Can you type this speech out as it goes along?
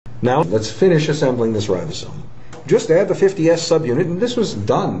Now let's finish assembling this ribosome. Just add the 50S subunit, and this was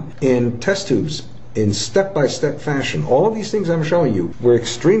done in test tubes in step-by-step fashion. All of these things I'm showing you were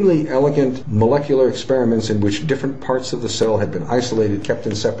extremely elegant molecular experiments in which different parts of the cell had been isolated, kept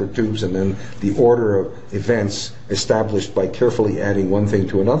in separate tubes, and then the order of events established by carefully adding one thing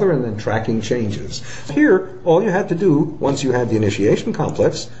to another and then tracking changes. Here, all you had to do, once you had the initiation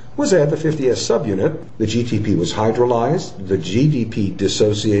complex, was add the 50S subunit. The GTP was hydrolyzed, the GDP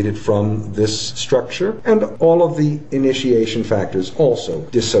dissociated from this structure, and all of the initiation factors also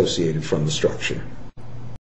dissociated from the structure.